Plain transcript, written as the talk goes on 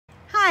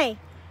Hi,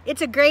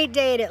 it's a great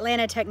day at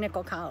Atlanta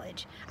Technical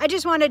College. I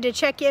just wanted to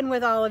check in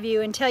with all of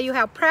you and tell you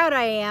how proud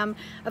I am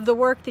of the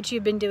work that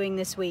you've been doing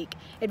this week.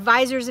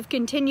 Advisors have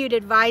continued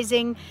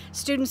advising,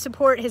 student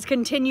support has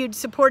continued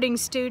supporting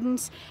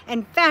students,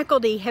 and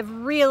faculty have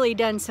really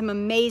done some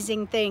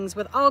amazing things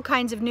with all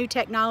kinds of new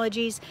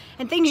technologies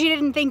and things you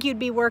didn't think you'd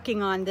be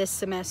working on this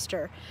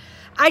semester.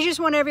 I just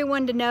want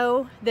everyone to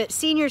know that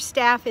senior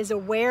staff is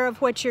aware of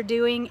what you're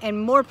doing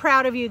and more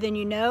proud of you than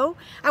you know.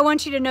 I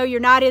want you to know you're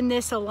not in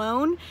this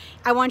alone.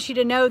 I want you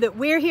to know that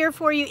we're here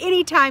for you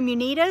anytime you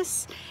need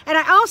us. And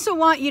I also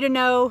want you to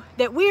know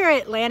that we're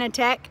at Atlanta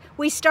Tech.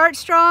 We start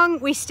strong,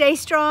 we stay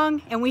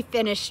strong, and we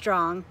finish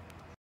strong.